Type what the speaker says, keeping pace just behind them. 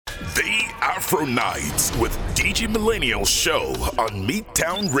The Afro Nights with DJ Millennial Show on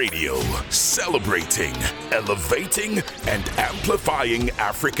Meattown Radio, celebrating, elevating, and amplifying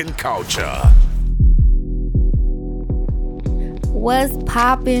African culture. What's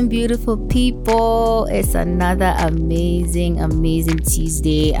poppin', beautiful people? It's another amazing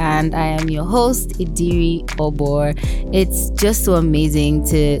Tuesday, and I am your host, Idiri Obor. It's just so amazing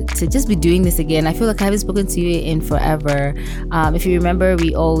to just be doing this again. I feel like I haven't spoken to you in forever. If you remember,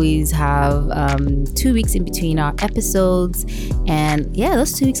 we always have 2 weeks in between our episodes, and yeah,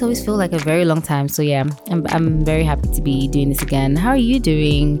 those 2 weeks always feel like a very long time. So yeah, I'm very happy to be doing this again. How are you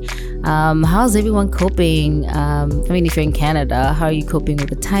doing? How's everyone coping? If you're in Canada, how are you coping with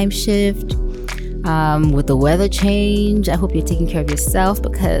the time shift, with the weather change? I hope you're taking care of yourself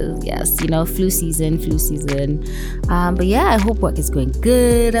because yes, flu season. But yeah, I hope work is going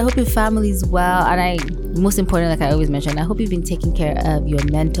good. I hope your family's well, and most important, like I always mention, I hope you've been taking care of your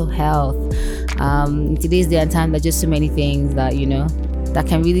mental health. Today's day and time, there's just so many things that that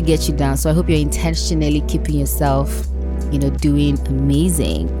can really get you down. So I hope you're intentionally keeping yourself doing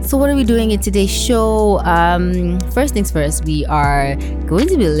amazing. So what are we doing in today's show? First things first, we are going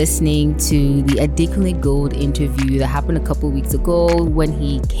to be listening to the Adekunle Gold interview that happened a couple weeks ago when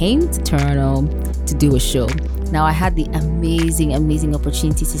he came to Toronto to do a show. Now, I had the amazing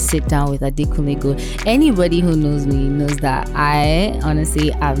opportunity to sit down with Adekunle Gold. Anybody who knows me knows that I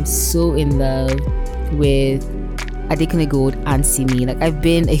honestly am so in love with Adekunle Gold and Simi. Like, I've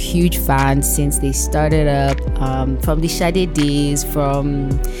been a huge fan since they started up, from the Shade days, from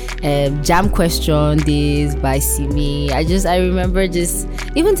Jam Question days by Simi. I remember just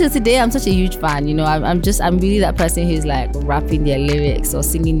even till today, I'm such a huge fan. I'm really that person who's like rapping their lyrics or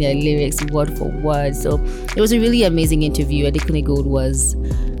singing their lyrics word for word. So it was a really amazing interview. Adekunle Gold was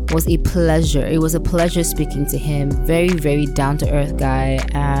a pleasure. It was a pleasure speaking to him. Very, very down to earth guy,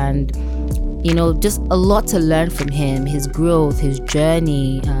 and just a lot to learn from him, his growth, his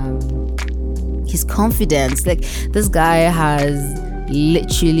journey, his confidence. Like, this guy has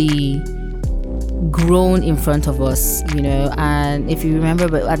literally grown in front of us, and if you remember,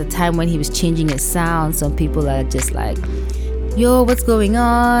 but at the time when he was changing his sound, some people are just like, yo, what's going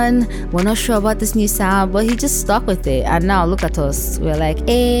on? We're not sure about this new sound, but he just stuck with it. And now look at us. We're like,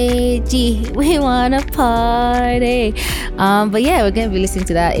 hey, gee, we wanna party. But yeah, we're gonna be listening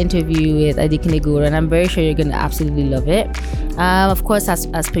to that interview with Adekunle Gold, and I'm very sure you're gonna absolutely love it. Of course,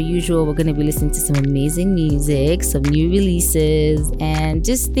 as per usual, we're gonna be listening to some amazing music, some new releases, and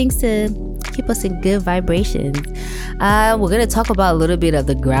just things to keep us in good vibrations. We're going to talk about a little bit of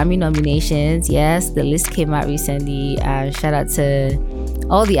the Grammy nominations. Yes, the list came out recently. Shout out to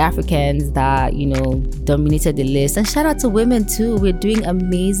all the Africans that, dominated the list. And shout out to women too. We're doing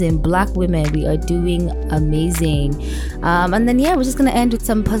amazing. Black women, we are doing amazing. And then, yeah, we're just going to end with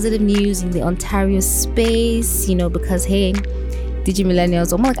some positive news in the Ontario space, because, hey, DJ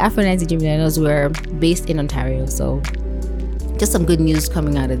Millennials, or more like Afro Nights DJ Millennials, were based in Ontario. So just some good news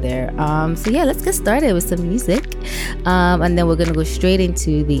coming out of there. So yeah, let's get started with some music, and then we're gonna go straight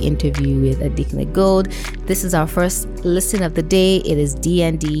into the interview with Adekunle Gold. This is our first listen of the day. It is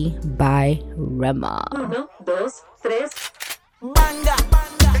D&D by Rema. 1, 2, 3. Banga.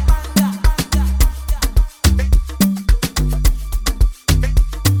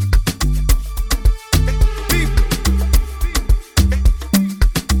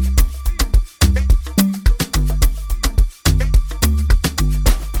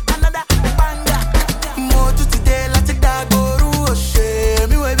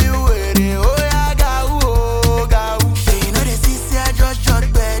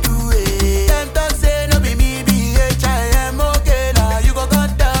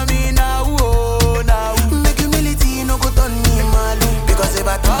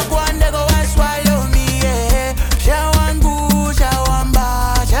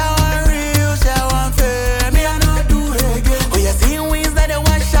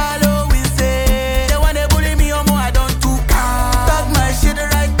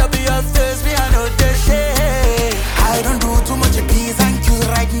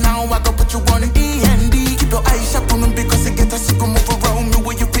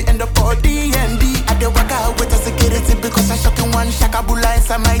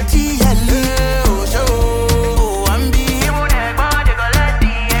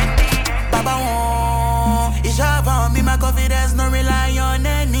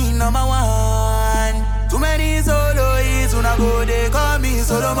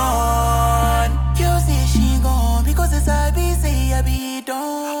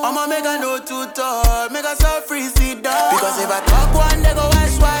 I'ma make a no too tall, make a so free sit down. Because if I talk one, they go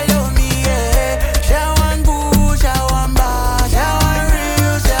and swallow me, yeah. Share one good, share one bad, share one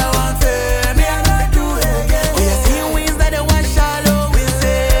real, share one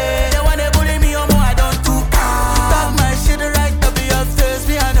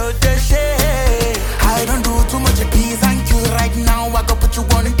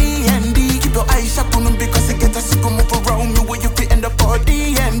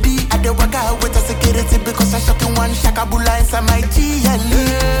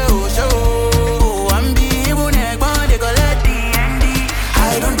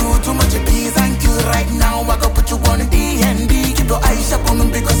too much peace and Q right now. I go put you on D&D. Keep your eyes shut on me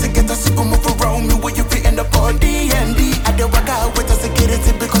because it get a super move around me where you fit end up on D&D. I do work out with the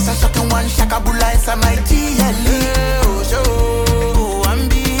security because I shot in one shakabula inside my GLE. Oh, show, I'm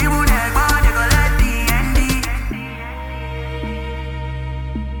be even if I go let D&D.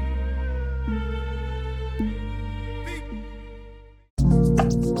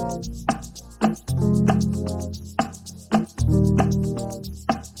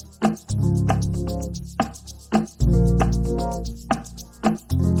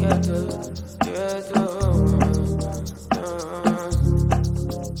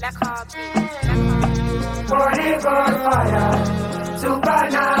 Holy Ghost fire,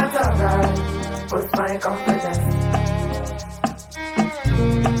 supernatural, puts my confidence.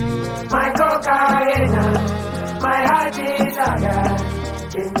 My cocaine, my heart desire,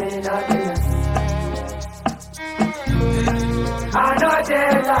 give me happiness. I know the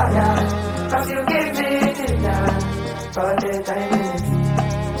liar, cause you give me dinner for the time.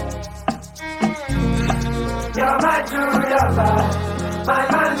 You're my true lover, my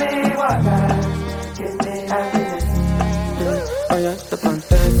mommy water. Give me happiness. Oh yeah, the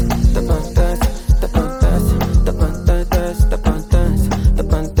pantas, the pantas, the pantas, the pantas, the pantas, the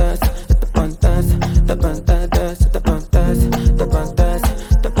pantas, the pantas, the pantas, the pantas, the pantas, the pantas,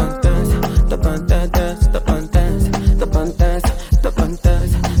 the pantas, the pantas, the pantas, the pantas, the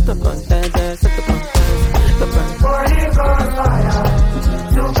pantas, the pantas, the pantas. Holy Ghost fire,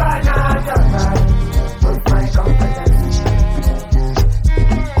 supernatural, put my confidence.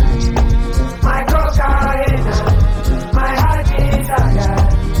 My cocaine, my heart desire,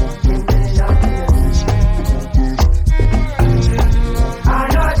 give me happiness. I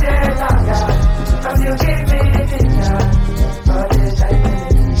know the liar, cause you give me dinner for the time.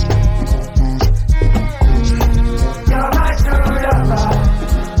 You're my true lover,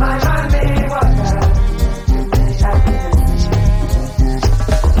 my mommy water, give me happiness.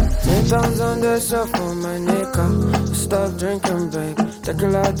 10,000 on the shelf for my nigga. Stop drinking, babe.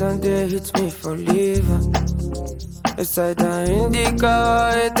 Tequila down there hits me for liver. It's either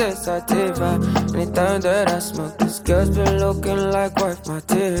indica, it is sativa. Anytime that I smoke, this girl's been looking like wife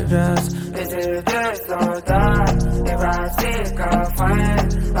materials. Is it this or that? If I seek a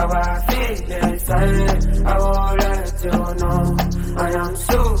find, how I feel inside, I will let you know. I am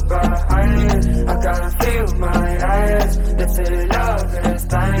super high, I can feel my eyes. It's a love this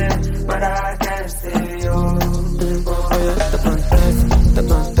time, but I can't see you. Oh yeah, the pantas, the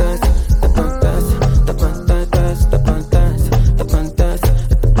pantas, the pantas, the pantas, the pantas, the pantas,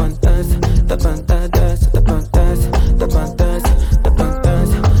 the pantas, the pantas, the pantas, the pantas, the pantas,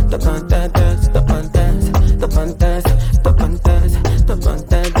 the pantas, the pantas, the pantas, the pantas, the pantas, the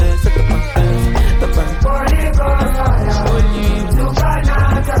pantas, the pantas. Holy Ghost fire,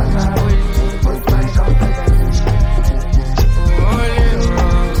 supernatural, put my confidence.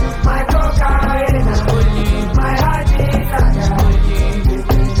 My cocaine, my heart desire, give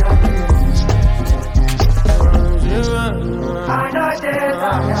me happiness. I know the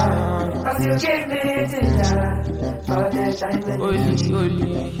liar, cause you give me dinner for the time.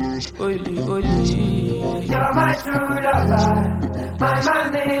 You're my true lover, my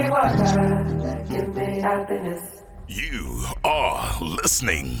mommy water, give me happiness. You are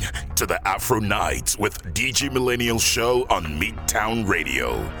listening to the Afro Nights with DJ Millennial Show on Midtown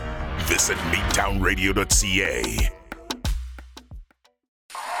Radio. Visit midtownradio.ca.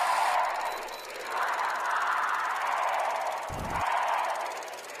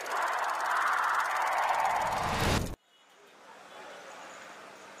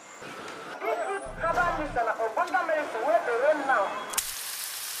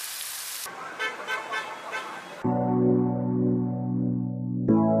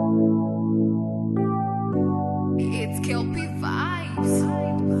 It's Kelpie Vibes.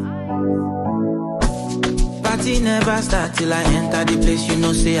 Party never start till I enter the place, you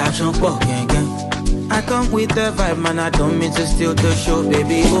know, say action walk again. I come with the vibe, man, I don't mean to steal the show,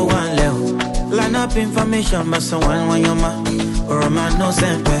 baby, go one level. Line up information, but someone when you're my, or a man no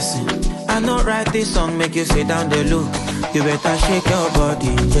same person. I know write this song, make you sit down the loop. You better shake your body,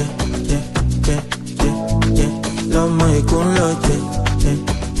 yeah, yeah, yeah, yeah, yeah. Love my gun, love, yeah, yeah,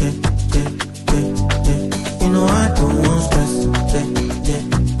 yeah, yeah, yeah, yeah. You know I don't want stress, yeah, yeah,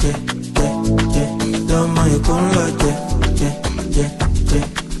 yeah, yeah, yeah. Love my gun, love, yeah, yeah, yeah, yeah,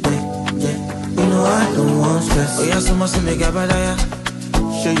 yeah, yeah. You know I don't want stress. Oh yeah, so much make a badaya.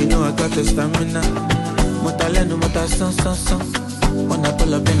 Sure you know I got the stamina. Motaleno, motason, son, son. When I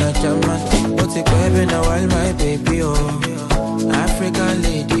pull up in a German, what's it grabbing a while, my baby, oh. African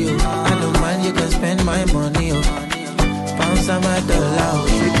lady, oh. I don't mind, you can spend my money, oh. Pounds on my dollar, oh.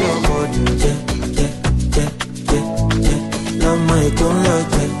 Shake your body, yeah, yeah, yeah, yeah, yeah. Love my gun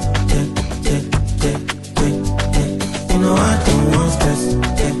like yeah, yeah, yeah, yeah, yeah, yeah. You know I don't want stress,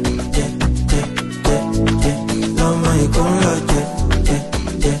 yeah, yeah, yeah, yeah, yeah. Love my gun like yeah, yeah,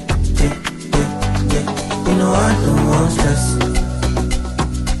 yeah, yeah, yeah, yeah. You know I don't want stress.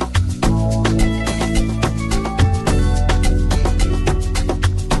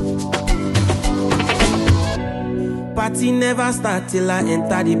 Party never start till I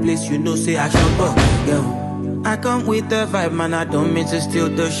enter the place. You know, say action talk, girl. I come with the vibe, man. I don't mean to steal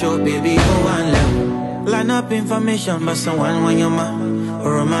the show, baby. Go on level. Line up information, but someone when you're man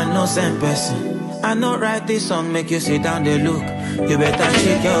or a man, no same person. I know write this song, make you sit down the look. You better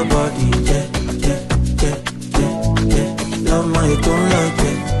shake your body, yeah, yeah, yeah, yeah, yeah. Love my gun like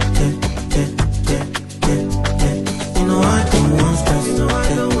yeah, yeah, yeah, yeah, yeah, yeah. You know I don't want stress, you know I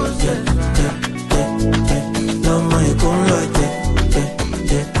don't want stress, yeah, yeah, yeah. Love my gun like yeah, yeah,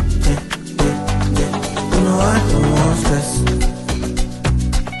 yeah, yeah, yeah, yeah. You know I don't want stress.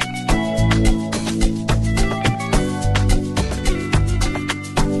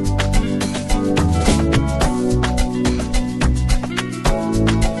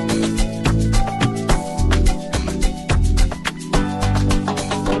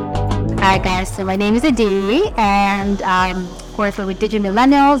 Alright guys, so my name is Adiri and of course we're with Digital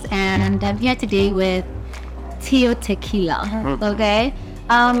Millennials and I'm here today with Tio Tequila, okay?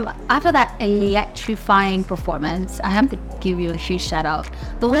 After that electrifying performance, I have to give you a huge shout out.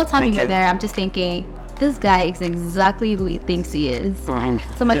 The whole time you were there, I'm just thinking, this guy is exactly who he thinks he is.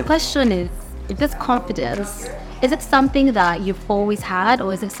 So my question is this confidence, is it something that you've always had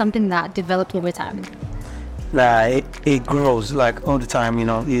or is it something that developed over time? It grows like all the time, you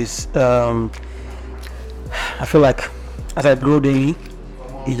know. Is I feel like as I grow daily,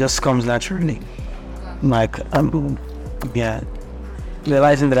 it just comes naturally. Like yeah,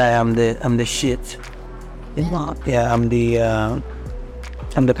 realizing that I'm the shit. Yeah, I'm the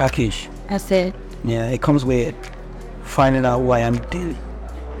package. That's it. Yeah, it comes with finding out who I am daily.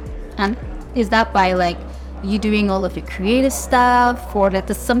 And is that by like you doing all of your creative stuff or that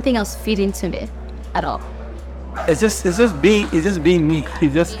does something else feed into it at all? It's just being me.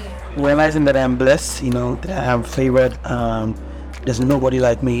 It's just realizing that I'm blessed, you know, that I'm favored. There's nobody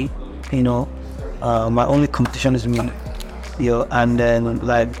like me, you know. My only competition is me, you know. And then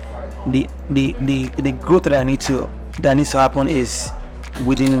like the growth that needs to happen is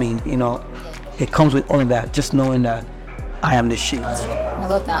within me, you know. It comes with all of that, just knowing that I am the shit. I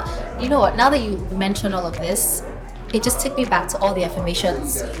love that. You know what? Now that you mention all of this, it just took me back to all the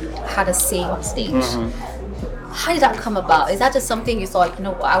affirmations you had to say on stage. How did that come about? Is that just something you thought, you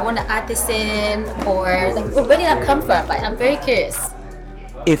know, I want to add this in, or like, where did that come from? Like, I'm very curious.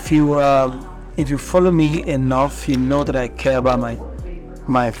 If you follow me enough, you know that I care about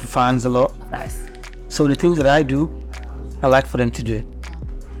my fans a lot. Nice. So the things that I do, I like for them to do it.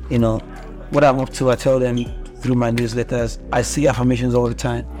 You know, what I'm up to, I tell them through my newsletters. I see affirmations all the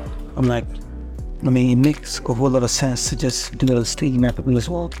time. I'm like, I mean, it makes a whole lot of sense to just do a stage in people's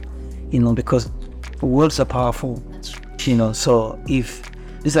world, you know, because words are powerful, you know. So if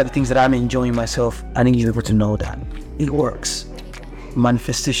these are the things that I'm enjoying myself, I need you able to know that it works.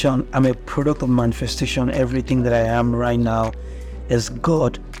 Manifestation, I'm a product of manifestation. Everything that I am right now is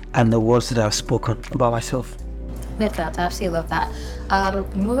God and the words that I've spoken about myself. Love that. I absolutely love that.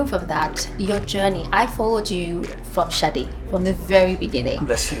 Moving from that, your journey, I followed you from Shadi, from the very beginning.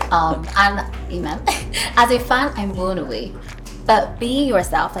 Bless you. And amen. As a fan, I'm blown away. But being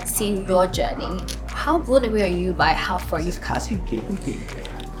yourself and seeing your journey, how blown away are you by how far you've come?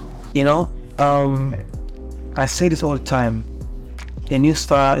 You know, I say this all the time. A new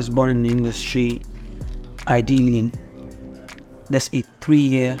star is born in the industry. Ideally, there's a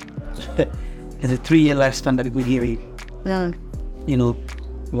 3-year lifespan that people hear it. Yeah. You know,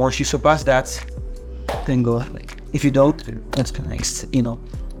 once you surpass that, then go. If you don't, that's the next. You know,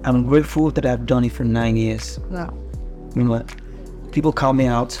 I'm grateful that I've done it for 9 years. Wow. You know what? People call me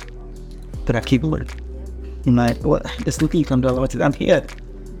out, but I keep learning. I'm like, what? There's nothing you can do about it. I'm here.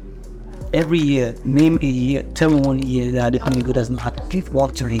 Every year, name a year, tell me 1 year that the Honey Good has not had. Give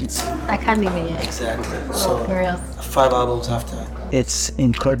 1 to read. I can't name it yet. Exactly. So, for real. 5 albums after. It's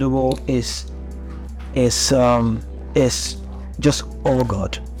incredible. It's just all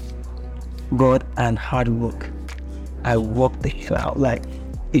God and hard work. I work the hell out. Like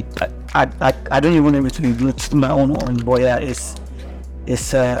it. I don't even want to be good to my own horn, but yeah, it's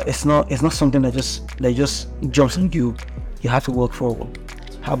not something that just jumps on you. You have to work forward.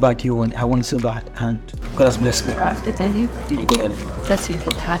 how about you? And I want so bad, and God has blessed me. To tell you. Yeah. That's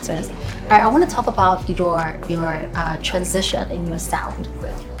beautiful. All right, I want to talk about your transition in your sound.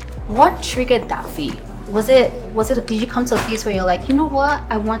 What triggered that for you? Was it? Did you come to a place where you're like, you know what?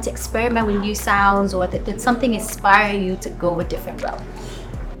 I want to experiment with new sounds, or did something inspire you to go a different route?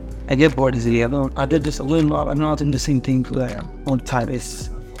 I get bored easily. I did this a little more. I'm not doing the same thing like all the time. It's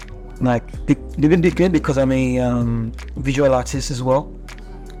like because I'm a visual artist as well.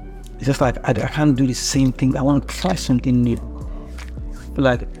 It's just like I can't do the same thing. I want to try something new. But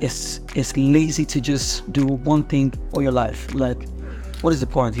like it's lazy to just do one thing all your life. Like, what is the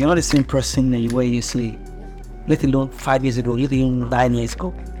point? You're not the same person that you were usually. Let alone 5 years ago, let alone 9 years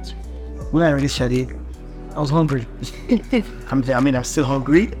ago. When I released Shadi, I was hungry. I'm still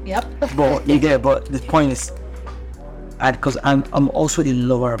hungry. Yep. But the point is, because I'm also a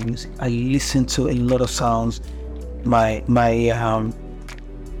lover of music. I listen to a lot of sounds. My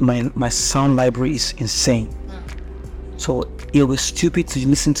sound library is insane. So it was stupid to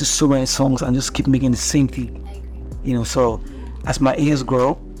listen to so many songs and just keep making the same thing. So as my ears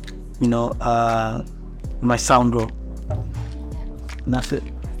grow, my sound grow. And that's it.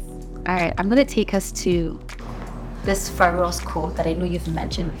 All right, I'm gonna take us to this Pharaoh's quote that I know you've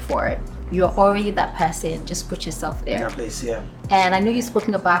mentioned before. You're already that person. Just put yourself there. Place, yeah. And I know you've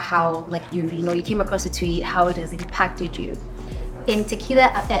spoken about how, like, you came across the tweet, how it has impacted you. In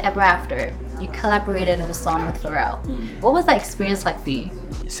Tequila Ever After, you collaborated on a song with Pharrell. What was that experience like for you?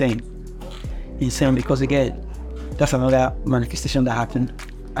 Insane because again, that's another manifestation that happened.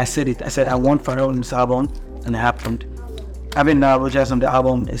 I said I want Pharrell on this album, and it happened. Having Rogers on the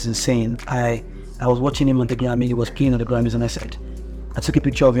album is insane. I was watching him on the Grammy. He was playing on the Grammys, and I took a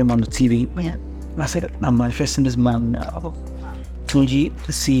picture of him on the TV. Yeah. And I said, I'm manifesting this man now. Tunji,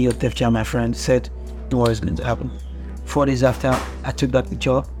 the CEO of Def Jam, my friend, said, "No worries, going to happen." 4 days after I took that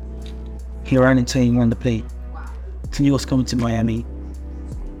picture, he ran into him on the plane. Tunji was coming to Miami.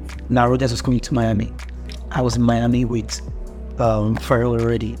 Now Rogers was coming to Miami. I was in Miami with Pharrell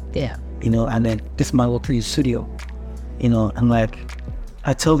already. Yeah. And then this man walked in the studio. And like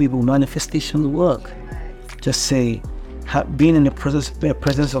I tell people, manifestation work. Just say, being in the presence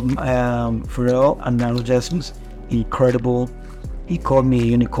of Pharrell and Now Rogers was incredible. He called me a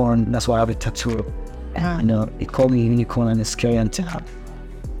unicorn. That's why I have a tattoo. He called me a unicorn and a scary antenna.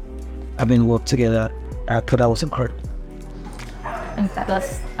 I've been worked together. I thought that was incredible.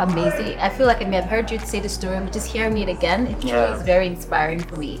 That's amazing. I feel like I've heard you say the story, but just hearing it again, it truly is very inspiring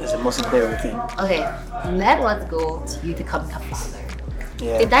for me. It's the most important thing. Okay, let's go to you becoming a father.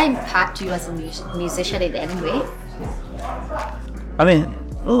 Yeah. Did that impact you as a musician in any way?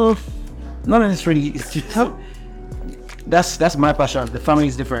 Not necessarily. It's just, that's my passion. The family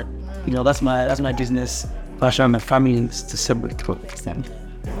is different. That's my business passion. My family is to separate to an extent.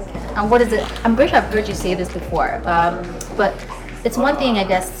 And what is it? I'm pretty sure I've heard you say this before, but it's one thing, I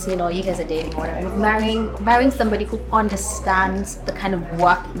guess, you guys are dating or whatever. Marrying somebody who understands the kind of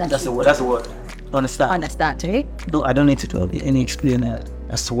work That's the word. Understand. Understand, right? No, I don't need to do any explain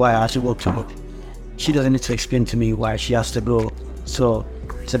as to why I should work to her. She doesn't need to explain to me why she has to go. So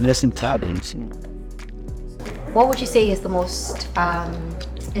it's a blessing to have. What would you say is the most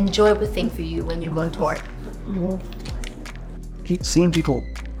enjoyable thing for you when you go on tour? Seeing people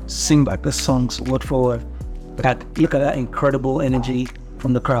sing back the songs word for word. Look at that incredible energy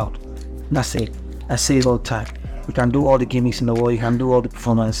from the crowd. That's it. I say it all the time. You can do all the gimmicks in the world. You can do all the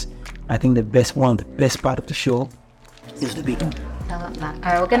performance. I think the best part of the show is the beat. I love that. All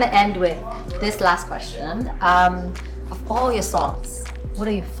right, we're gonna end with this last question. Of all your songs, what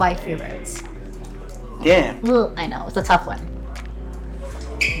are your 5 favorites? Damn. I know, it's a tough one.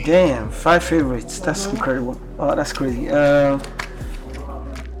 Damn, 5 favorites. That's incredible. Oh, that's crazy.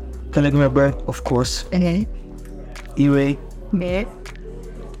 Telegram Bird, of course. Okay. E-Ray. Yeah.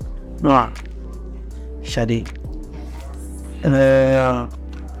 Shadi.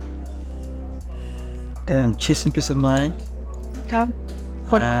 Chasing Peace of Mind. Okay.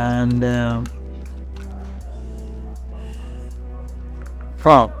 And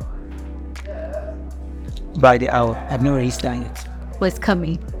From By the Hour. I've never reached that yet. Was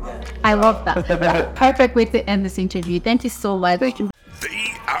coming. I love that. Perfect way to end this interview. Thank you so much.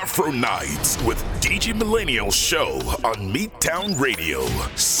 The Afro Nights with DJ Millennial Show on Meattown Radio,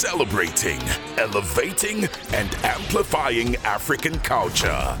 celebrating, elevating, and amplifying African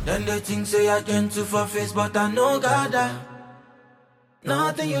culture. Then they think say I can't to for face, but I know God.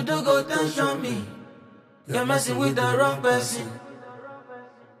 Nothing you do go tension me. You're messing with the wrong person.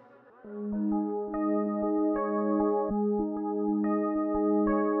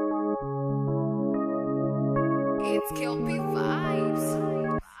 It's Kelpie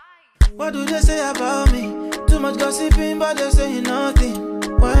Vibes. What do they say about me? Too much gossiping, but they saying nothing.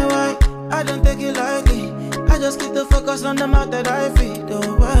 Why? I don't take it lightly. I just keep the focus on the mouth that I feed.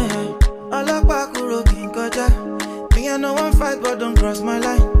 Oh, why? I like Bakuro King Koja. Me, I know one fight, but don't cross my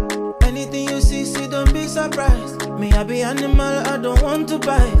line. Anything you see, don't be surprised. Me, I be animal, I don't want to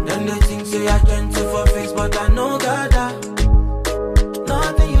bite. Then they think say I can't see for face, but I know God.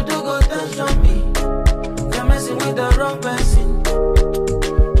 Nothing you do go tension me. You're messing with the wrong person.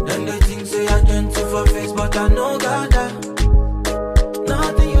 Then they think say I can't see for face, but I know God.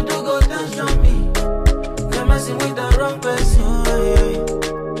 Nothing you do go tension me. You're messing with the wrong person.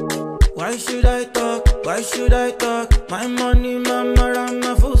 Why should I talk? Why should I talk? My money, mama, I'm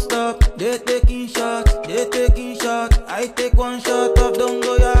a full stop. They taking shots. I take one shot up, don't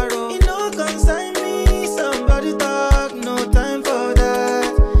go yaro. You know, consign me, somebody talk, no time for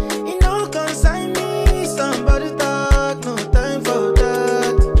that. You know, consign me, somebody talk, no time for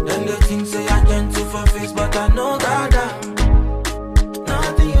that. Then they think say I can't see for face, but I know God.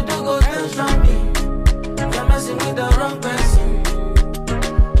 Nothing you do go tension me. You're messing with the wrong person.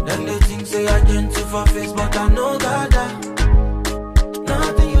 Then they think say I can't see for face, but I know God.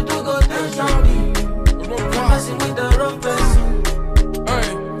 Nothing you do go tension me. You're messing with the wrong person.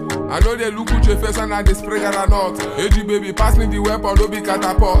 I know they look at your face and I they spray or not. Hey baby, pass me the weapon, don't be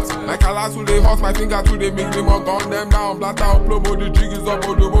catapult. Like a last who they hot, my finger to they make them all gun them down. Blatter up, plomo, the jig is up,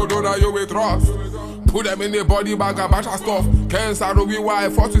 odo, now you with trust. Put them in the body bag, a batch of stuff. Can't sorrow be why I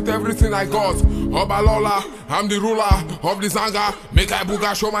fought with everything I got. Obalola, I'm the ruler of the Zanga. Make I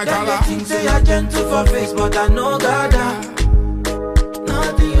booga show my color. They think say I can't see for face, but I know God.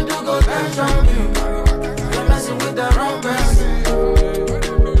 Nothing you do go tension me. You're messing with the wrong person.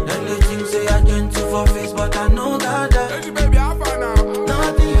 Say I can't see for face, but I know God. Hey, baby, I find out.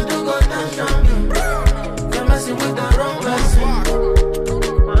 Nothing you do go tension me. You're messing with the wrong person.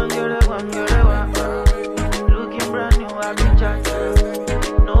 One girl, looking brand new, I be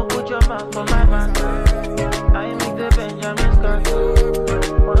chatting. No, put your back for my back. I make the Benjamin Scott.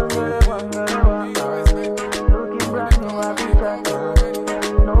 One girl, looking brand new, I be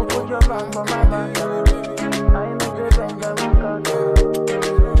chatting. No, put your back for my back. I make the Benjamin Scott.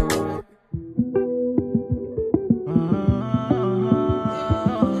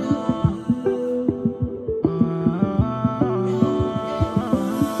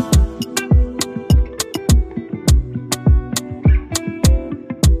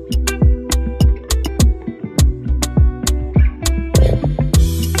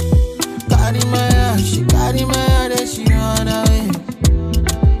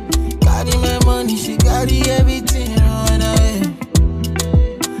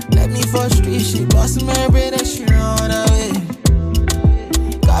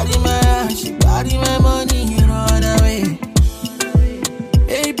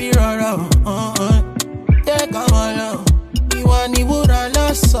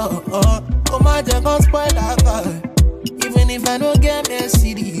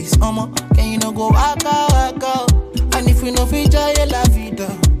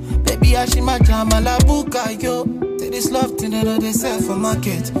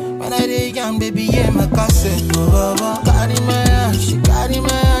 When I dey young, baby, yeah, my cassette. Carry my hand, she carry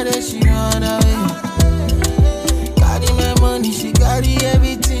my hand, and she run away. Carry my money, she carry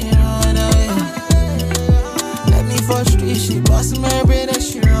everything, run away. Let me for street, she bust my brain, and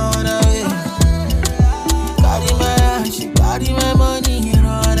she run away. Carry my hand, she carry my money,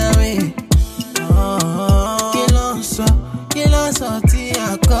 run away. Kill on so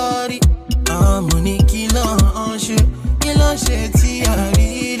tia kori. Money kill on shit.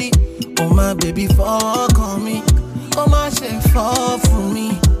 Shitty, oh my baby, fuck on me. Oh my shit, fall for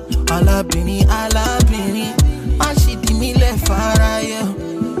me. Alabini. My shit, me left fire.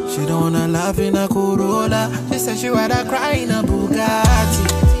 She don't wanna laugh in a Corolla. She said she rather cry in a Bugatti.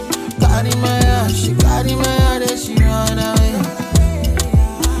 Carry my hand, she carry my hand, and she run away.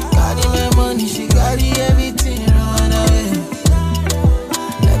 Carry my money, she carry everything, run away.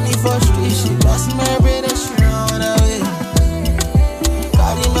 Let me for street, she lost my brain, and she run away.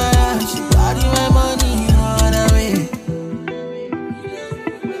 Carry my hand, she carry my money, run away.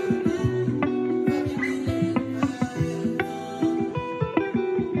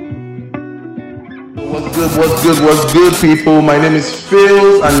 What's good, people? My name is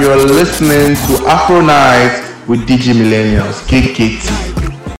Phil, and you're listening to Afro Nights with DJ Millennials, KKT.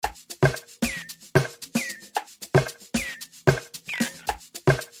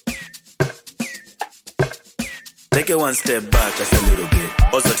 Take it one step back, just a little bit.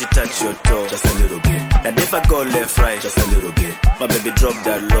 Also to touch your toe, just a little bit. And if I go left, right, just a little bit. My baby drop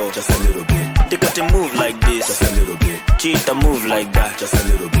that low, just a little bit. They got to move like this, just a little bit. Cheat a move like that, just a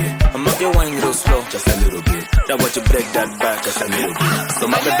little bit. I'm up your wine real slow, just a little bit. Now want you break that back, just a little bit. So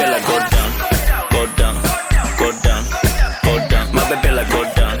my baby like go down, go down, go down, go down. My baby like go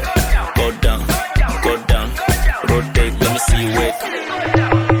down, go down, go down. Rotate, let me see you wait.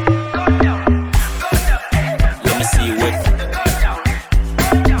 Let me see you wait.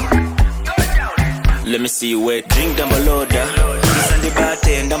 Let me see you wait. Drink down below da. Sunday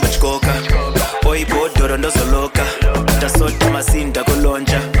bate ndamba chikoka. Oi bodoro ndozoloka. Tasota masinda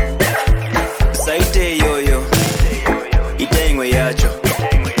kolonja. Saite yoyo. Itengwe yacho.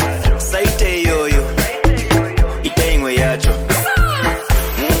 Saite yoyo. Itengwe yacho.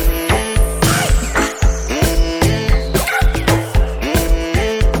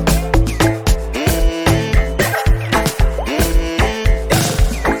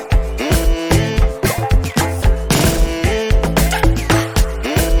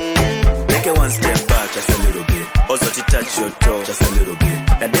 Touch your toe, just a little bit.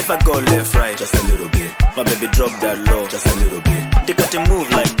 And if I go left, right, just a little bit. My baby drop that low, just a little bit. They got to move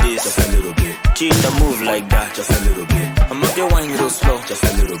like this, just a little bit. Cheetah move like that, just a little bit. I'm up your wine real slow, just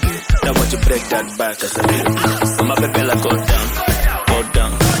a little bit. Now want you break that back, just a little bit. So my baby like go down, go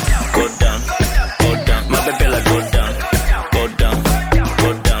down, go down, go down. My baby like go down, go down,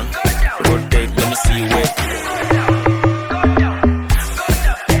 go down. Rotate, let me see you wait.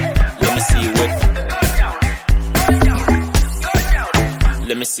 Let me see you wait.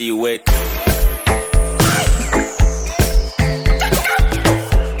 Let me see you wait.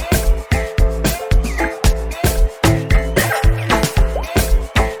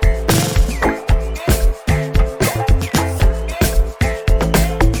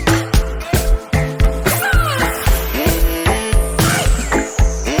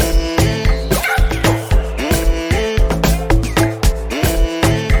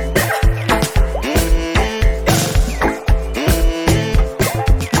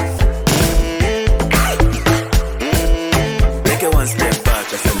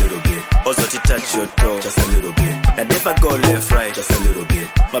 Touch your toe, just a little bit. And if I go left, right, just a little bit.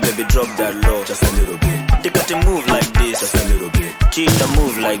 My baby drop that low, just a little bit. They got to move like this, just a little bit. Cheetah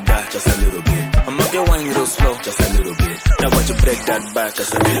move like that, just a little bit. I'm up your wine real slow, just a little bit. Now want you break that back,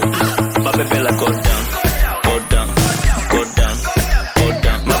 just a little bit. My baby like go down, go down, go down, go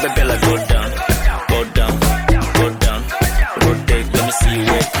down. My baby like go down, go down, go down. Rotate, let me see you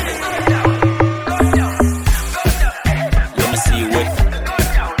wait. Let me see you wait.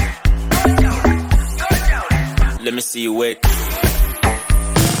 Let me see you wait.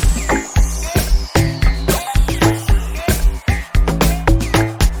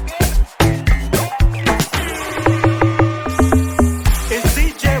 It's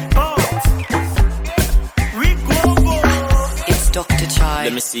DJ Bones. We global. It's Dr. Chai.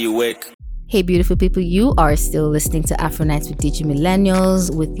 Let me see you wait. Hey beautiful people, you are still listening to Afro Nights with DJ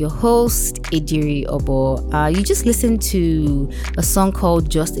Millennials with your host Idiri Obo. You just listened to a song called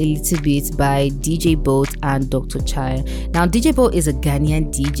Just a Little Bit by DJ Boat and Dr. Chai. Now DJ Boat is a Ghanaian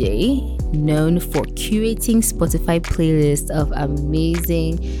DJ known for curating Spotify playlists of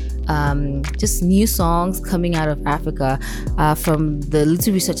amazing just new songs coming out of Africa. From the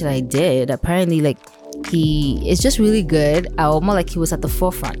little research that I did, apparently like he is just really good, or more like he was at the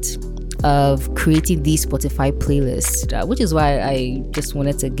forefront of creating these Spotify playlists, which is why I just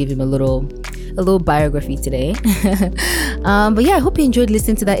wanted to give him a little biography today. But yeah, I hope you enjoyed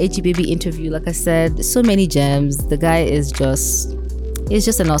listening to that HG Baby interview. Like I said, so many gems. The guy is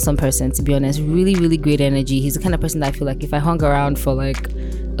just an awesome person, to be honest. Really, really great energy. He's the kind of person that I feel like if I hung around for like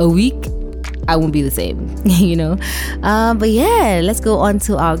a week, I won't be the same, you know. But yeah, let's go on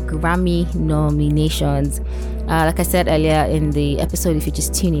to our Grammy nominations. Like I said earlier in the episode, if you're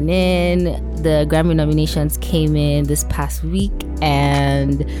just tuning in, the Grammy nominations came in this past week,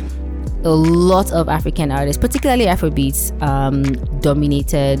 and a lot of African artists, particularly Afrobeats,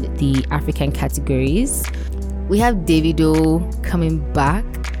 dominated the African categories. We have Davido coming back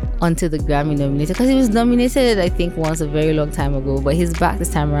onto the Grammy nominated, because he was nominated I think once a very long time ago, but he's back this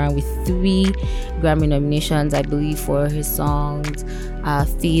time around with 3 Grammy nominations, I believe, for his songs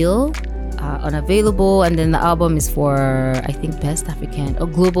Feel, Unavailable, and then the album is for I think Best African or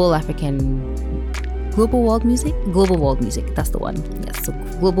Global World Music, that's the one. Yes, so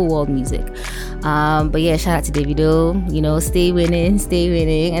Global World Music. But yeah, shout out to Davido, you know, stay winning.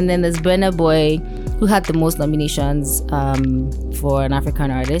 And then there's Burna Boy, who had the most nominations for an African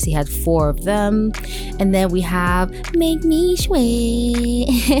artist. He had 4 of them. And then we have Make Me Sway.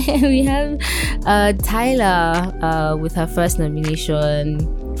 We have Tyler with her first nomination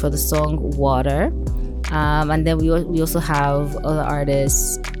for the song Water. And then we also have other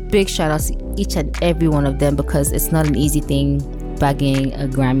artists. Big shout out to each and every one of them, because it's not an easy thing bagging a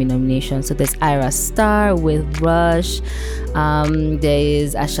Grammy nomination. So there's Ira Star with Rush, there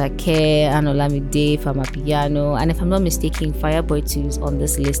is Ashake and Olamide for Amapiano, and if I'm not mistaken, Fireboy 2 is on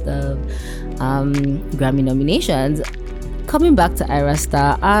this list of Grammy nominations. Coming back to Ira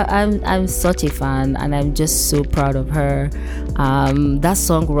Star, I'm such a fan, and I'm just so proud of her. That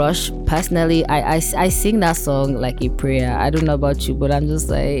song Rush, personally, I sing that song like a prayer. I don't know about you, but I'm just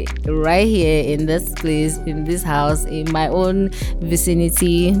like, right here in this place, in this house, in my own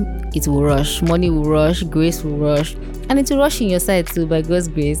vicinity, it will rush. Money will rush, grace will rush, and it will rush in your side too, by God's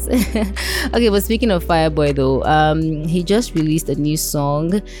grace. Okay, but speaking of Fireboy though, he just released a new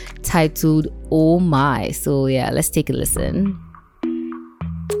song titled Oh My. So yeah, let's take a listen.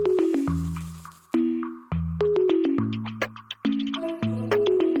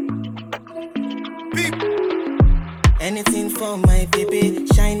 Anything for my baby,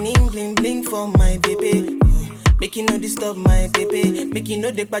 shining bling bling for my baby. Make you no disturb my baby, make you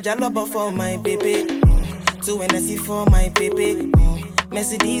no take bajalaba for my baby. So when I see for my baby,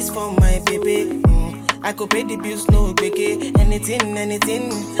 Mercedes for my baby. I could pay the bills, no biggie.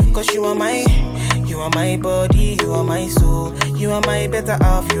 Anything, cause you are my body, you are my soul. You are my better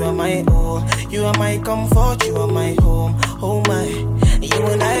half, you are my all. You are my comfort, you are my home. Oh my, you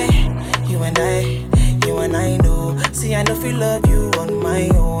and I know. See, I know feel love you on my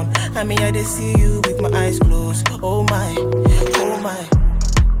own. I mean, I just see you with my eyes closed. Oh my.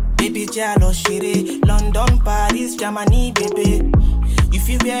 Baby, Jalo, Shiri, London, Paris, Germany, baby. If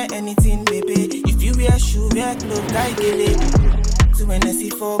you wear anything, baby. If you wear shoe, wear clothes, I get it. So when I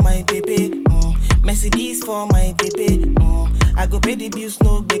see for my baby, Mercedes for my baby, I go pay the bills,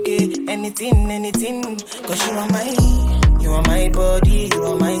 no biggie. Anything, cause you are my body, you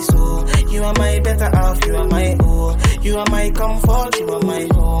are my soul. You are my better half, you are my all. You are my comfort, you are my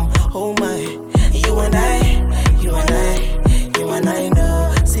home. Oh my, you and I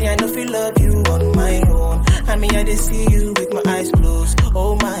know. See, I know feel love you on my own. I mean, I just see you with my eyes closed.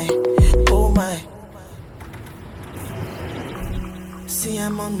 Oh my. See,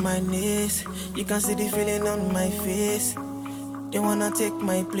 I'm on my knees. You can see the feeling on my face. They wanna take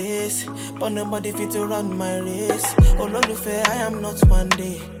my place, but nobody fit to run my race. Oh, Lord, fair, I am not one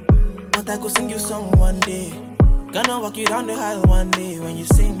day, but I go sing you song one day. Gonna walk you down the aisle one day when you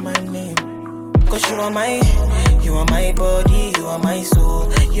sing my name. Cause you are my body, you are my soul.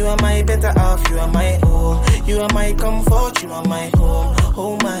 You are my better half, you are my all. You are my comfort, you are my home.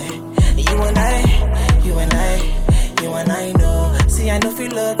 Oh my, you and I know. See, I know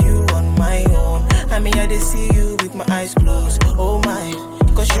feel love you on my own. I mean, I just see you with my eyes closed. Oh my,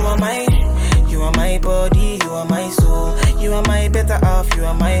 cause you are my body, you are my soul. You are my better half, you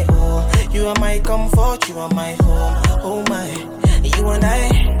are my all. You are my comfort, you are my home. Oh my, you and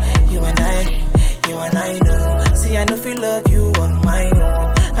I know. See, I know feel love you on my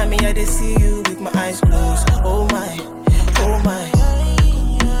own. I mean, I just see you with my eyes closed. Oh my.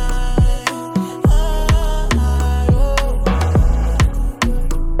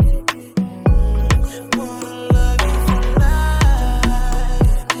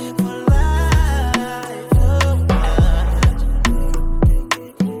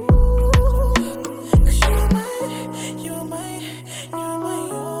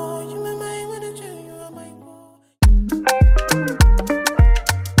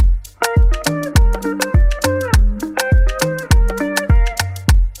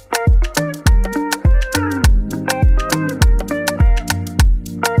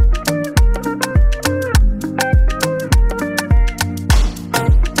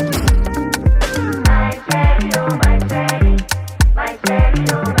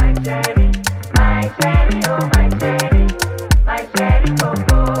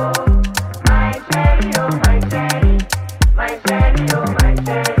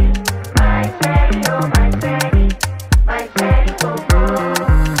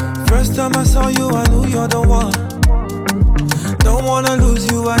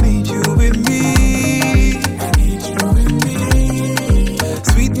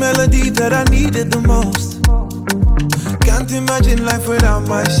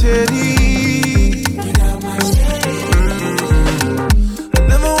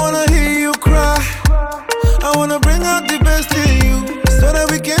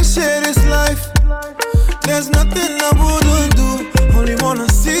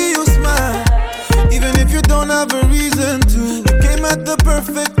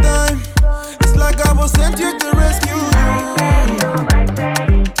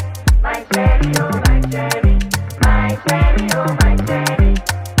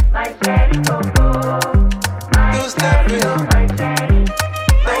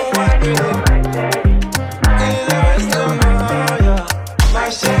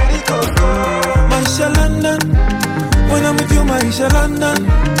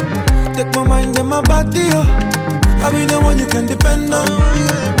 party, oh. I'll be the one you can depend on.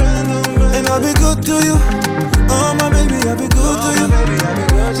 And I'll be good to you. Oh, my baby, I'll be good to you.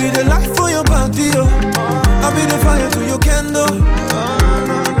 Be the light for your body, oh. I'll be the fire to your candle.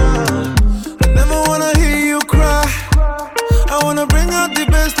 I never wanna hear you cry. I wanna bring out the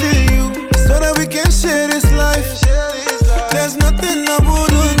best in you, so that we can share this life. There's nothing I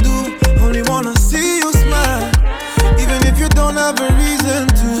wouldn't do. Only wanna see you smile. Even if you don't have a reason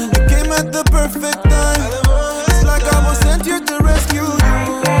to. You came at the perfect time. It's like I was sent here to rescue you.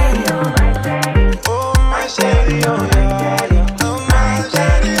 Oh my shady, oh yeah, yeah. Oh my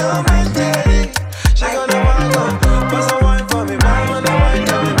shady, oh my shady. She gonna wanna pass a wine for me, man. Wanna wine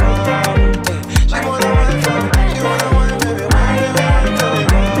for me, man. She wanna wine for me, she wanna wine, baby, wine for me,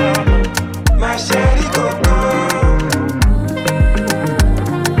 man. My shady go go.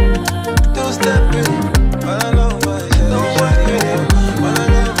 Two step in, wanna know my shady, don't work with it. Wanna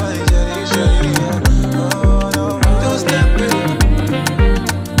know my shady, shady, yeah. Oh no, two step in,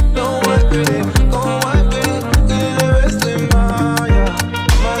 don't work with it, don't work with it. Get the rest in my, yeah.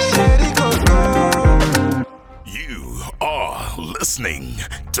 My shady go go. You are listening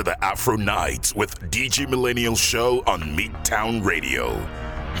to the Afro Nights with DJ Millennial Show on Midtown Radio.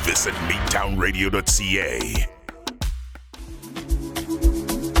 Visit midtownradio.ca.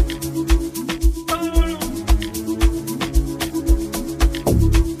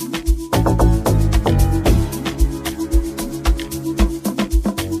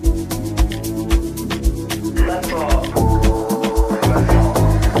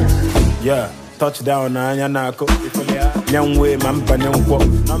 Yeah, touchdown na anya nako. Young way, man,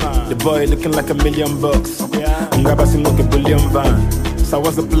 the boy looking like $1,000,000. Ngaba singoke bullion van. So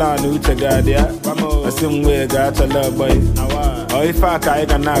what's the plan? Which I got there? The same way, got a love boy. Oh, if I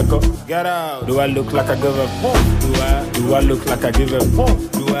can nako, get out. Do I look like I give a fuck? Do I look like I give a fuck?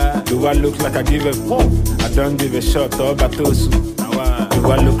 Do I look like I give a fuck? I don't give a shot or batosu.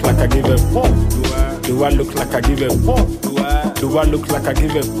 Do I look like I give a fuck? Do I look like I give a fuck? Do I look like I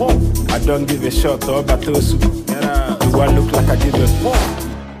give a fuck? I don't give a shot or batosu. Do I look like I give a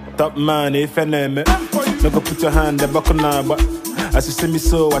fuck? Top man, if I name it, no go put your hand in the buckle now, but as you see me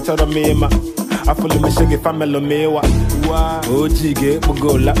so, I tell me, ma. I follow me shaggy family me wa. Oh, jige,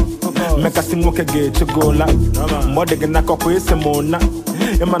 bugola. Make a sing moke get to gola. Mode gena ko kwese mona.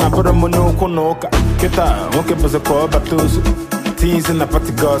 Emana poro mono konoka. Kita, moke bozo ko batosu. Teens in the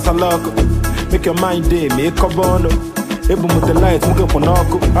party girls, I love. Make your mind day, make a bono. Ebu with the lights, moke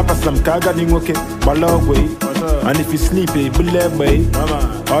konoko. Papa some kaga ni moke, balogwe. And if you sleepy, believe way.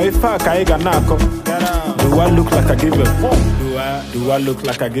 Or if I got nako. Do I look like I give a fuck? Do I look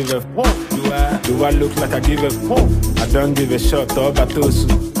like I give a fuck? Do I look like I give a fuck? I don't give a shot or batosu.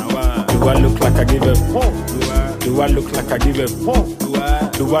 Do I look like I give a fuck? Do I look like I give a fuck?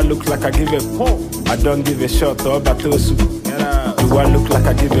 Do I look like I give a fuck? I don't give a shot or batosu. Do I look like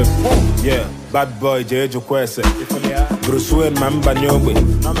I give a fuck? Yeah, bad boy Jeju Kwese. Bruce Wayne mamba nyobe.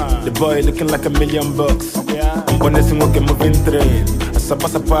 The boy looking like $1,000,000. I'm gonna sing okay moving train.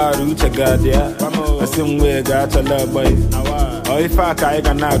 Pasa paru chagadia. The same way got a love boy. Oh, if I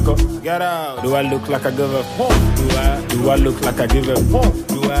can nako, get out. Do I look like I give a fuck? Do I look like I give a fuck?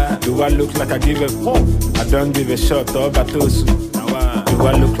 Do I look like I give a fuck? I don't give a shot or batosu. Do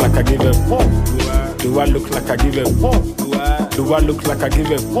I look like I give a fuck? Do I look like I give a fuck? Do I look like I give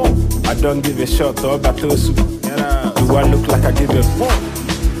a fuck? I don't give a shot or batosu. Do I look like I give a fuck?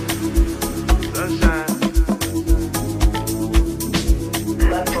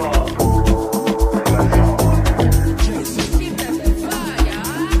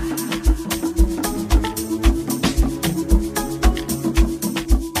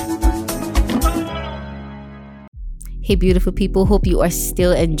 Hey beautiful people, hope you are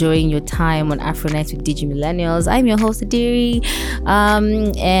still enjoying your time on Afro Nights with DJ Millennials. I'm your host Adiri,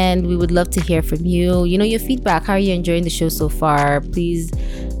 and we would love to hear from you. You know, your feedback. How are you enjoying the show so far? Please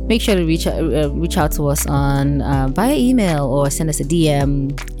make sure to reach out to us on via email or send us a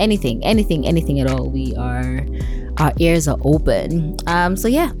DM. Anything at all. Our ears are open. So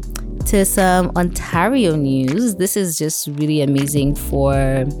yeah, to some Ontario news. This is just really amazing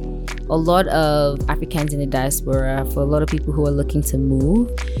for a lot of Africans in the diaspora, for a lot of people who are looking to move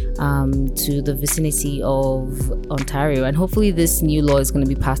to the vicinity of Ontario. And hopefully this new law is going to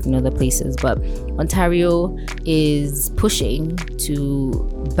be passed in other places. But Ontario is pushing to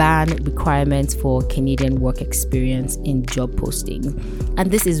ban requirements for Canadian work experience in job postings.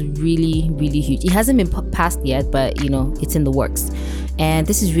 And this is really, really huge. It hasn't been passed yet, but, you know, it's in the works. And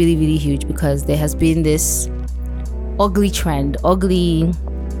this is really, really huge because there has been this ugly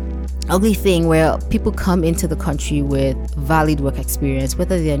ugly thing where people come into the country with valid work experience,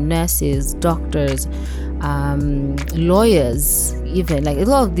 whether they're nurses, doctors, lawyers, even like a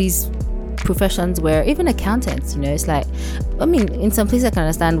lot of these professions where even accountants, it's like, I mean, in some places I can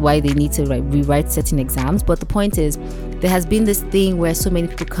understand why they need to rewrite certain exams, but the point is there has been this thing where so many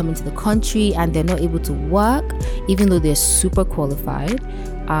people come into the country and they're not able to work even though they're super qualified,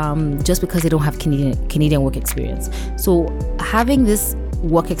 just because they don't have Canadian work experience. So having this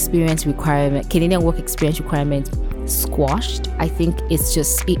Canadian work experience requirement squashed, I think it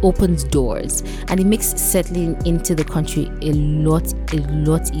opens doors and it makes settling into the country a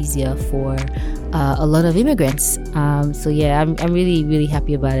lot easier for a lot of immigrants. So yeah, I'm really, really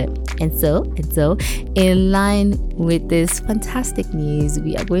happy about it. And so in line with this fantastic news,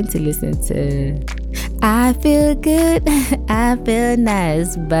 we are going to listen to I Feel Good, I Feel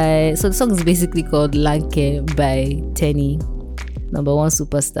Nice so the song is basically called Lanke by Tenny, number one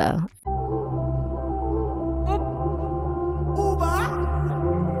superstar.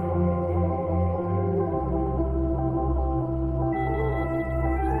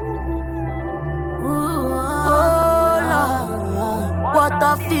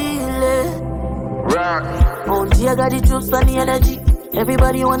 I got the juice and the energy.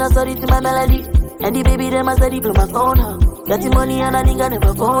 Everybody wanna study to my melody. And the baby them a study blow my phone up. Got the money and I nigga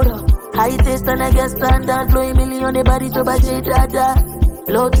never fold up. High taste and I get standard. Blowing million the body to buy J Dada.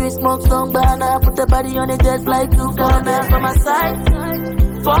 Low tree smoke song banana. Put the body on the jet fly to Ghana. From my side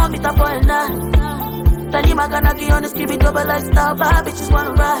 4 meter point 9. Tani Maganaki on the street, double like star. Bad bitches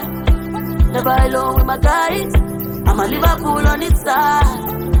wanna ride. Never alone with my guys. I'm a Liverpool on its side.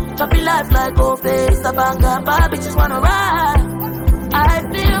 Choppy life like face, a banger, bad bitches wanna ride. I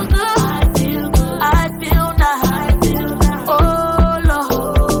feel good, I feel nice. Oh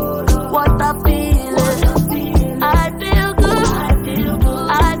Lord, what a feeling. I feel good,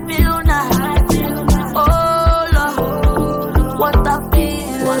 I feel nice. Oh Lord, what a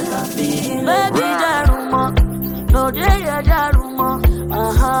feeling. Baby, Jaruma, no day, Jaruma.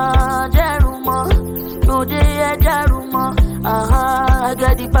 Jaruma, no day, Jaruma. I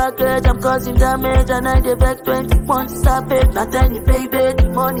got the package, I'm causing damage, and I get back 21 to stop it. Not any baby, the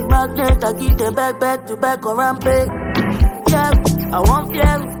money magnet, I give them back to back or rampage. Yeah, I want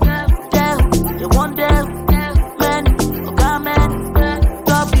yeah, they want them, man, okay, man,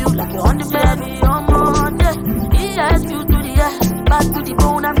 love you like you're on the baby, on Monday. Yes, you to the air, back to the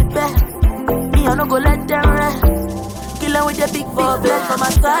bone, I'm the best. Me, I no go let them rest. Killer with the big flex on my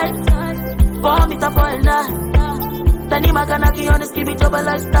side, 4 meter point 9. Tani Maganaki on the skippy double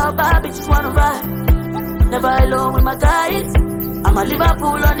lifestyle, bad bitches wanna ride. Never alone with my guys. I'm a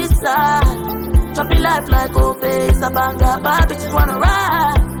Liverpool on this side. Choppy life like face, a banger, bad bitches wanna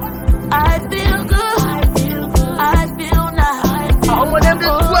ride. I feel good, I feel nice. Oh, them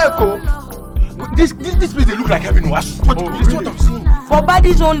this place they look like having wash. What I'm seeing. For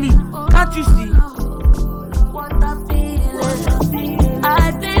bodies only, can't you see? What a feeling.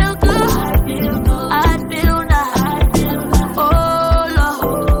 I feel good, I feel nice.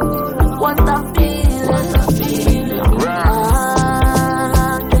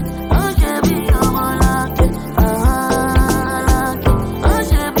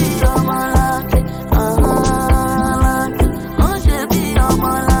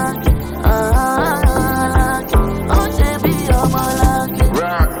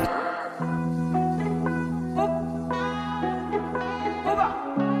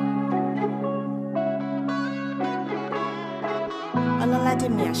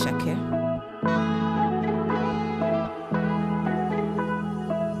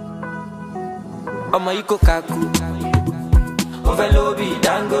 Ọmọ yìí kò kaku, ó fẹ́ lóbi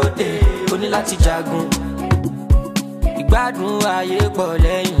Dangote, ó ní láti jagun. Ìgbádùn ayé pọ̀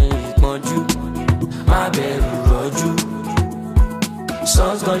lẹ́yìn ìpọ́njú, má bẹ̀rù rọ́jú.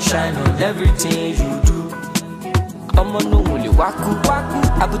 Sun's gonna shine on everything you do. Ọmọ náà wò lè wákú,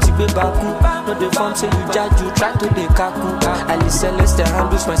 àbútí gbé bákú. No dey form say you jaju, try to dey kaku. Ali Celeste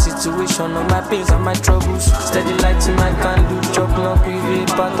handles my situation, all my pains and my troubles. Steady light in my candle, chop knock with it,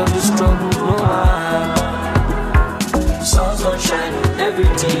 part of the struggle. No one. Sun's gonna shine on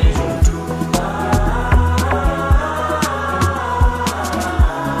everything you do.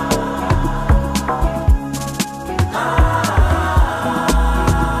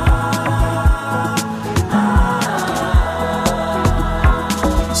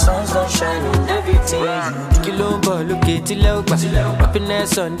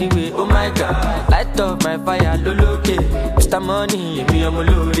 Happiness on the way, oh my God. Light up my fire, loloke. Mr. Money, me I'm a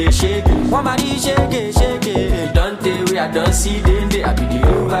load, shake. One man shake it. Don't tell we I don't see them. I be the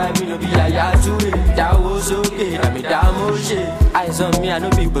over, me no be like Yahoo. That was okay. I mean me down, eyes on me, I no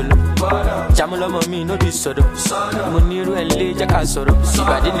be below. Jamolo me, no be sodo. Muniru and Leja Casoro. If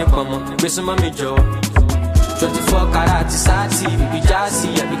I didn't come, be some mommy Joe. 24 karat sati, be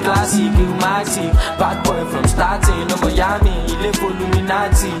jazzy, I be classy, be mighty. Bad boy from starting, no Miami, he live for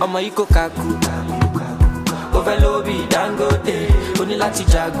Illuminati. I'm a Iko Kaku, Overlobi, Dangote, Onilati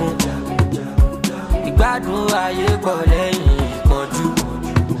Jagun. Igbadun aye pọ̀ lẹ́yìn ìpọ́njú,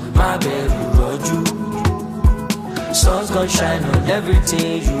 má bẹ̀rù rọ́jú. Sun's gonna shine on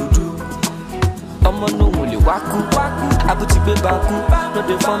everything you do. Ọmọ no wole waku, abuti be baku. No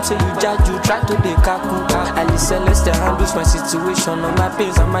dey form say you jaju, try to dey kaku. Ali Celeste handles my situation, all my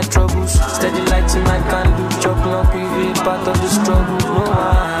pains and my troubles. Steady light in my candle, chop long we part of the struggle. No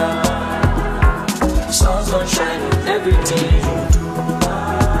one. Sun's gonna shine on everything you do.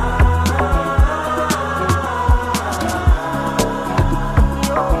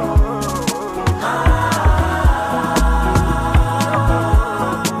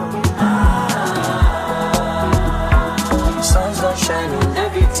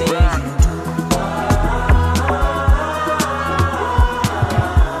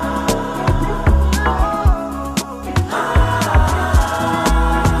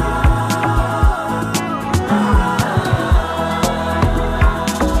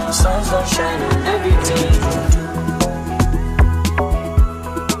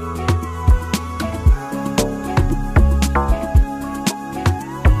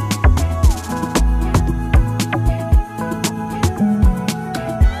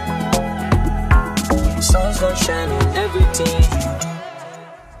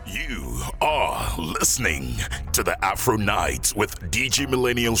 Listening to the Afro Nights with DJ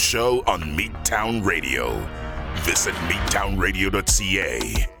Millennial Show on Midtown Radio. Visit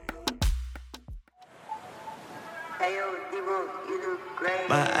midtownradio.ca.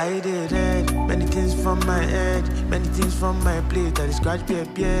 My eye did red, many things from my head, many things from my plate. I scratch beer,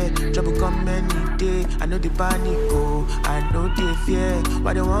 trouble come any day. I know the panic go, I know the fear.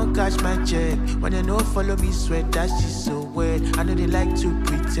 Why they won't catch my check? When they don't follow me sweat, that shit so wet. I know they like to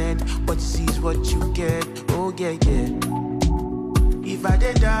pretend, what you see is what you get. Oh yeah. If I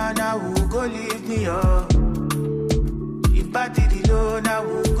did down, I will go leave me up. If I did it alone, I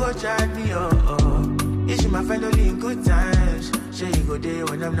will go chat me up. Is my family in good times? Say you go there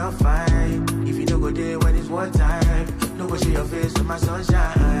when I'm not fine. If you don't go there when it's war time, no go see your face on my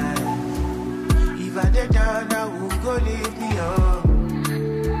sunshine. If I did down, I will go leave me up.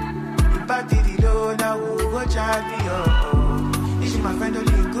 If I did it alone, I will go chat me up. Is my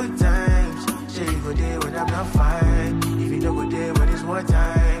family in good times? Say you go there when I'm not fine. If you don't go there when it's war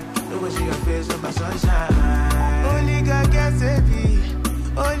time, no go see your face on my sunshine. Only God can save me.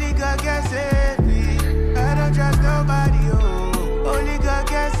 Only God can save me. I don't trust nobody, oh. Only God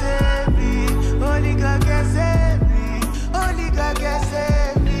can save me. Only God can save me. Only God can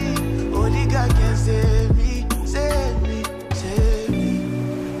save me. Only God can save me. Save me, save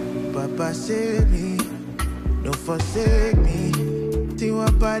me. Papa save me. Don't forsake me. Tiwa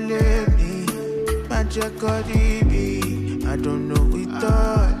pale me. Magic me. I don't know we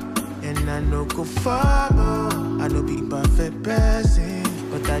thought. And I know go follow. I know be perfect person.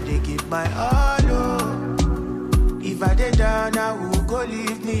 But I did give my all, oh. If I did down, I will go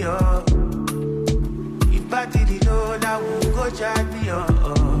leave me up. If I did it alone, I will go chat me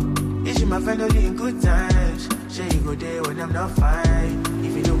up. Is my family in good times? Say you go there when I'm not fine.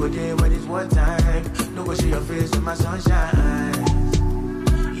 If you don't go there when it's war time, no go see your face on my sunshine.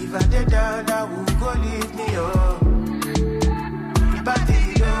 If I did down, I will go leave me up. If I did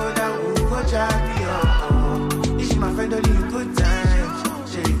it alone, I will go chat me up. Is my family in good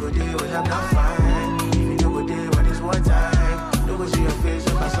times? Say you go there when I'm not fine. If you don't go there when it's war time, no go see your face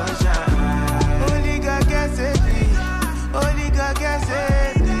on my sunshine. Only God can save me. Only God can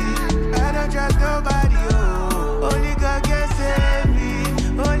save me. I don't trust nobody, oh. Only God can save me.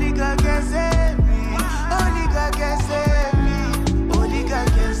 Only God can save me. Only God can save me. Only God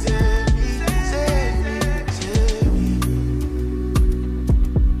can save me. Save me, save me.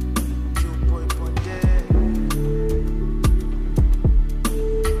 You boy, boy, dead.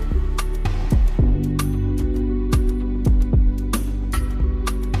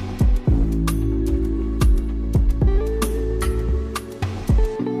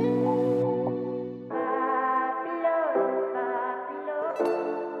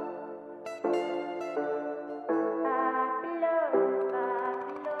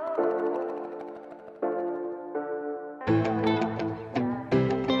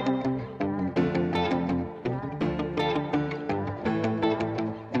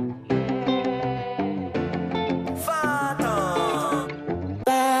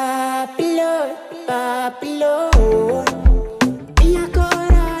 Babylon, Babylon.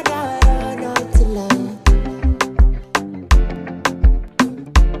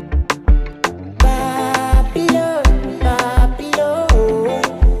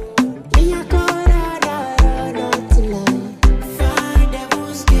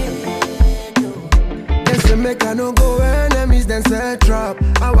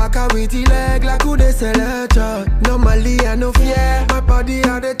 better. Normally I no fear. My body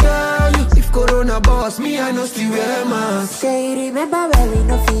I dey tell you. If Corona boss me, I no still wear mask. Say you remember when we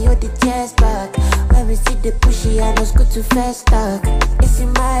no feel the chest back. When we see the pushy, I no go too fast talk. It's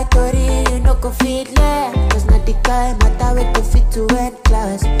in my story, you no go fit left. Cause not the guy matter we go fit to end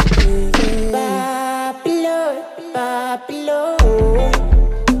class. Babylon, Babylon.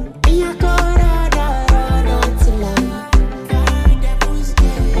 Me a go run until I find the who's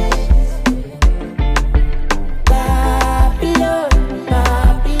Babylon,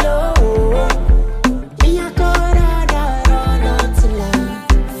 Babylon. Me a go run until I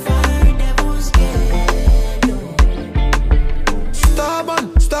find the who's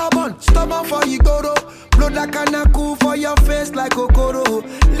Stubborn for you go to. Blood like a cool for your face like Okoro.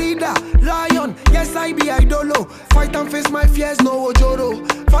 Leader, lion, yes I be idolo. Fight and face my fears, no ojoro.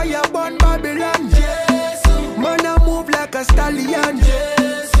 Fire burn Babylon, yes. Man I move like a stallion,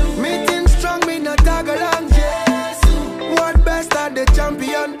 yes. Meeting strong, me not tag along, yes. What best at the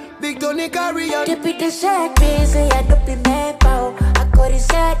champion, big Tony carrion. Keep it the set piece, I don't be mad bow. I got it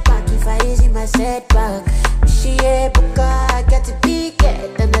set back if I easy my setback. She a book, get to peek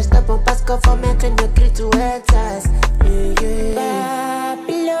it. Then I stop on pass for me, train the crew to answers.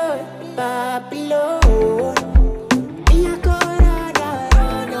 Babylon, Babylon. Me a go run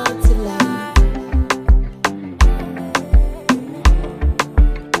until I.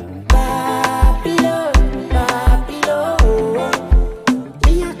 Babylon, Babylon.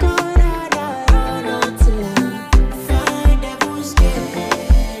 Me a go run until I find the who's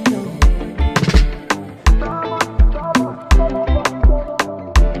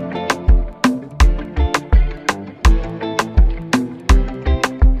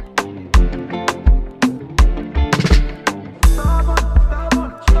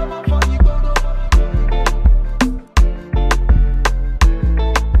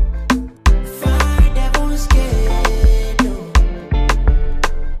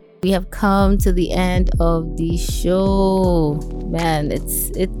We have come to the end of the show. Man,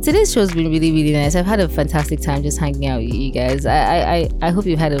 today's show's been really, really nice. I've had a fantastic time just hanging out with you guys. I hope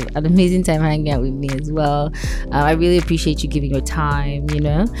you've had an amazing time hanging out with me as well. I really appreciate you giving your time, you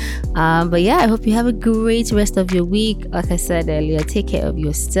know. But yeah, I hope you have a great rest of your week. Like I said earlier, take care of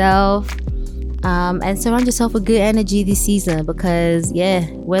yourself. And surround yourself with good energy this season because, yeah,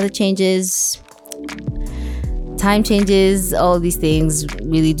 weather changes, time changes, all these things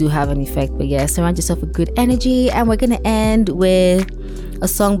really do have an effect. But yeah, surround yourself with good energy. And we're gonna end with a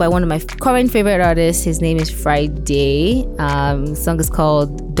song by one of my current favorite artists. His name is Friday. The song is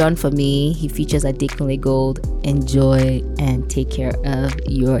called Done For Me. He features Adekunle Gold. Enjoy and take care of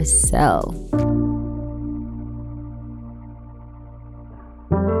yourself.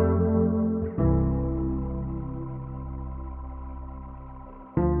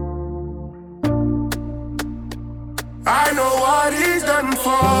 I know what he's done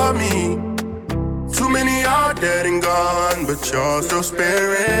for me. Too many are dead and gone, but you're still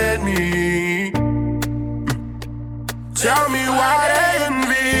sparing me. Tell me why they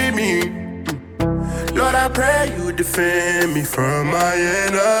envy me. Lord, I pray you defend me from my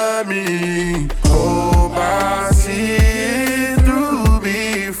enemy. Hope I see it through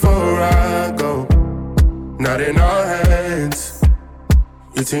before I go. Not in our hands,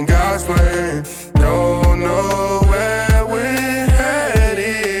 it's in God's plan. Don't know where we're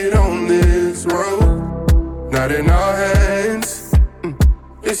headed on this road. Not in our hands,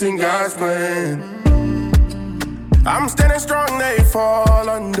 it's in God's plan. I'm standing strong, they fall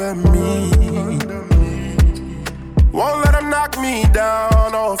under me. Won't let them knock me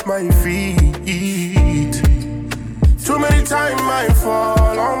down off my feet. Too many times I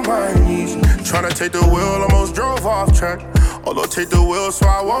fall on my knees. Tryna take the wheel, almost drove off track. Although take the wheel so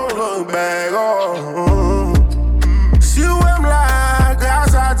I won't look back. Oh. Si ou em la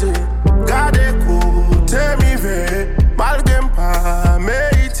grâce garde écoute mi ve malgré pas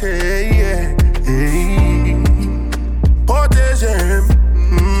mérité. Protégez,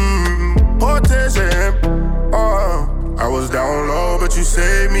 protégez. Oh, I was down low but you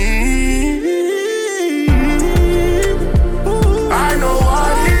saved me. I know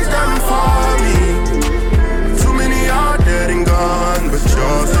what he's done for me. Too many are dead and gone, but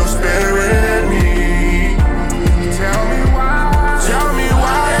you're still sparing me. Tell me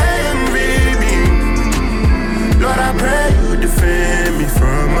why they envy me. Lord, I pray you defend me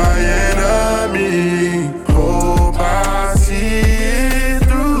from my enemy. Hope I see it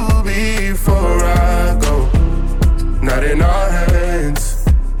through before I go. Not in our hands,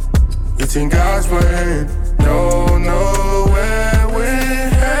 it's in God's plan. Don't know where we're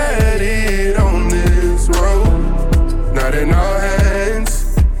headed on this road. Not in our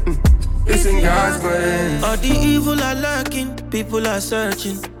hands, it's in God's plan. friends. All the evil are lurking, people are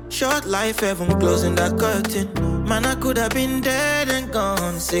searching. Short life, heaven closing that curtain. Man, I could have been dead and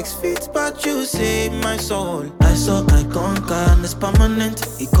gone 6 feet, but you saved my soul. I saw I conquer, and it's permanent.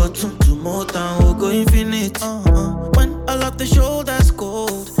 It got to more than we'll go infinite. When all of the shoulders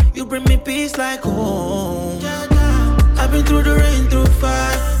cold, you bring me peace like home. I've been through the rain, through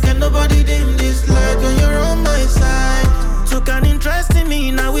fire. Can nobody dim this light when you're on my side? Took an interest in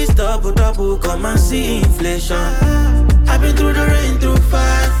me, now it's double, come and see inflation. I've been through the rain, through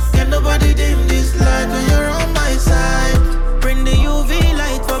fire. Can nobody dim this light when you're on my side? Bring the UV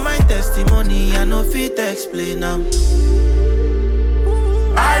light for my testimony, I know fit to explain now.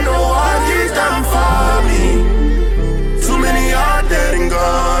 I know what he's done for me. Too many are dead and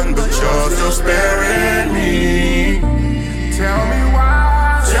gone, but you're still sparing me. Tell me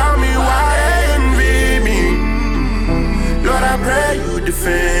why envy me. Lord, I pray you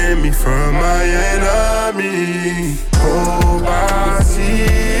defend me from my enemy. Hope I see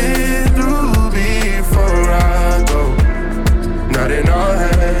it through before I go. Not in our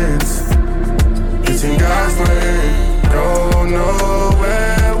hands, it's in God's land. Don't know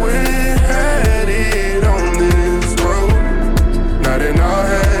where we're headed on this road. Not in our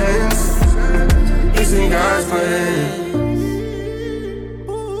hands, it's in God's land.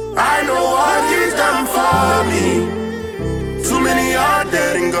 I know what he's done for me. Too many are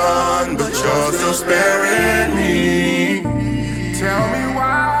dead and gone, but you're still sparing me. Tell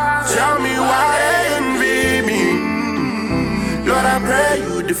me why envy me. Lord, I pray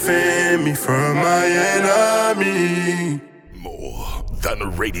you defend me from my enemy. More than a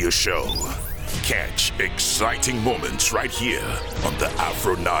radio show. Catch exciting moments right here on the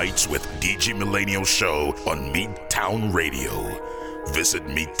Afro Nights with DJ Millennial Show on Midtown Radio. Visit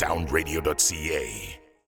midtownradio.ca.